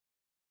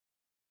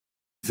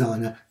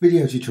Designer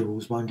video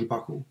tutorials by Andrew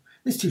Buckle.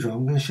 This tutorial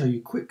I'm going to show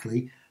you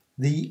quickly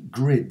the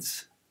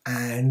grids,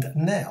 and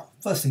now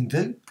first thing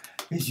to do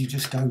is you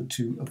just go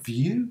to a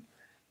view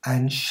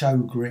and show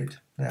grid.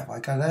 Now if I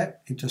go there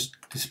it just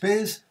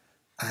disappears,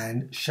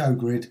 and show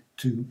grid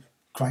to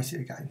create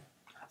it again.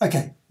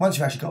 Okay, once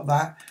you've actually got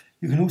that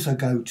you can also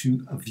go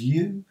to a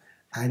view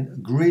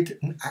and grid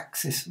and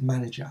axis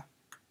manager.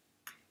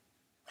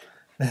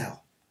 Now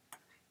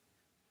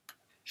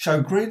show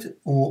grid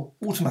or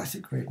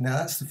automatic grid. Now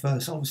that's the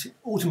first, obviously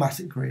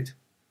automatic grid,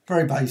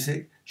 very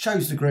basic,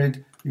 shows the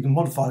grid. You can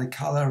modify the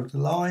colour of the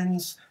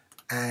lines,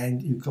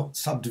 and you've got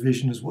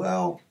subdivision as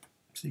well.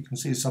 So you can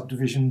see a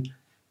subdivision.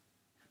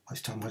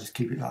 Most time I just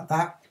keep it like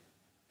that.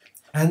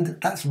 And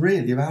that's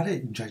really about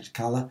it. You can change the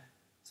colour,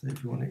 so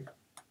if you want it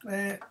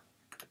there.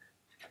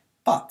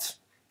 But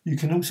you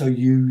can also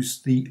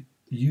use the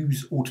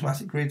use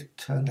automatic grid,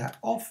 turn that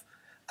off.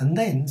 And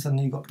then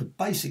suddenly you've got the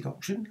basic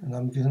option, and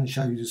I'm going to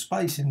show you the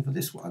spacing for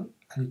this one,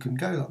 and you can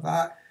go like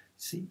that,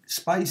 see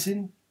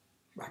spacing,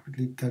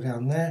 rapidly go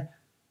down there,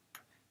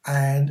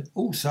 and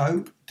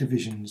also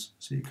divisions,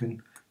 so you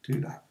can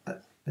do that.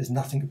 But there's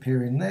nothing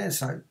appearing there,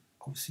 so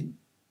obviously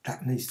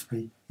that needs to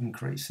be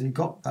increased. So you've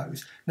got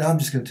those. Now I'm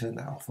just going to turn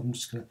that off, I'm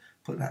just going to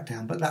put that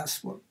down, but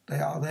that's what they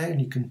are there, and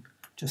you can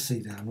just see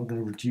that. I'm not going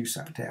to reduce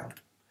that down.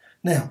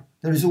 Now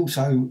there is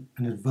also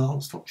an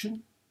advanced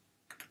option,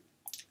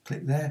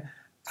 click there.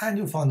 And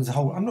you'll find there's a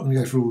whole, I'm not going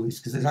to go through all these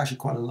because there's actually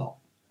quite a lot,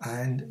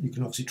 and you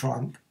can obviously try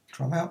them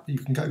out, but you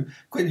can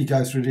quickly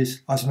go through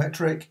this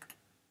isometric,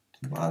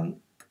 one,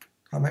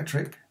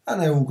 diametric,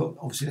 and they've all got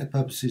obviously their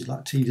purposes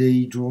like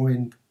TD,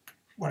 drawing,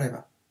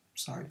 whatever.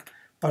 So,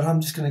 but I'm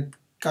just going to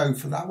go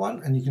for that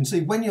one, and you can see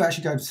when you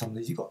actually go to some of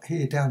these, you've got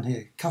here, down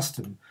here,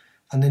 custom,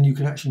 and then you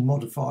can actually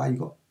modify, you've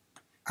got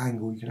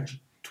angle, you can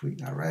actually tweak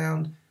that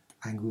around,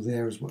 angle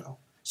there as well.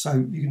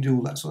 So you can do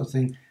all that sort of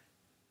thing.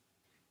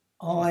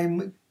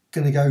 I'm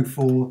going to go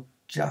for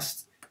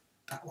just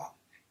that one,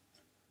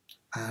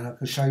 and I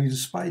can show you the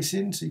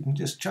spacing, so you can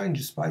just change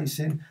the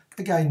spacing.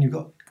 Again, you've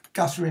got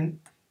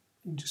guttering,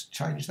 you can just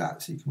change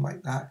that, so you can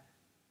make that.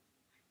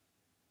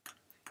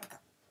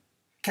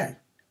 Okay,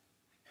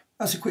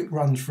 that's a quick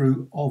run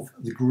through of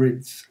the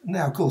grids.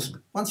 Now of course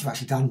once you've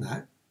actually done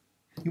that,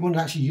 you want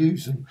to actually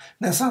use them.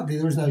 Now sadly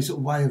there is no sort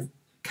of way of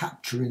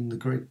capturing the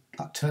grid,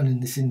 like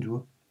turning this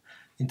into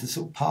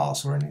sort of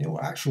pass or anything,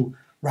 or actual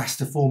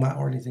raster format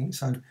or anything,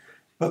 so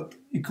but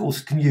you of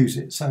course can use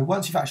it. So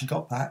once you've actually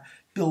got that,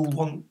 you'll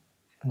want,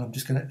 and I'm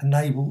just going to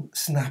enable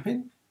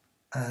snapping,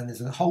 and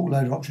there's a whole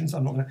load of options.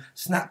 I'm not going to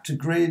snap to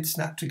grid,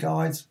 snap to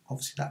guides,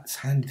 obviously that's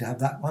handy to have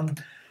that one,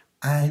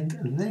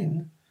 and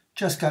then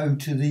just go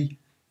to the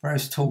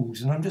various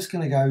tools, and I'm just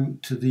going to go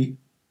to the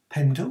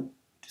pen tool,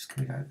 just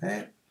going to go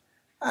there,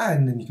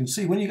 and then you can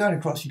see when you're going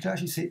across you can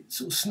actually see it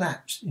sort of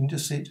snaps. You can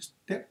just see it, just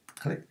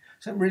click,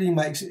 so it really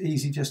makes it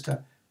easy just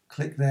to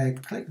click there,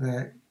 click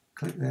there,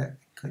 click there,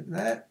 click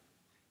there.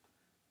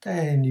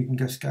 Then you can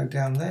just go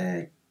down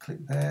there,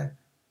 click there,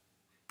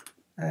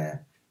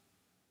 there,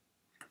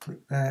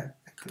 click there,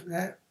 click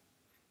there.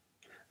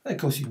 And of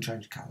course you can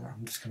change colour.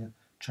 I'm just going to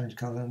change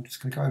colour. I'm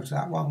just going to go over to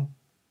that one,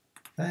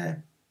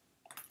 there,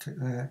 click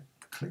there,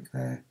 click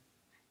there.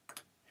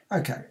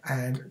 Okay,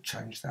 and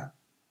change that.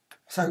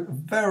 So a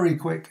very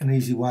quick and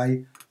easy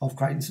way of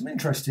creating some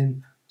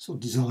interesting sort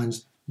of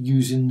designs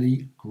using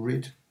the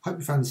grid. Hope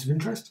you found this of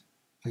interest.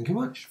 Thank you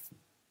much.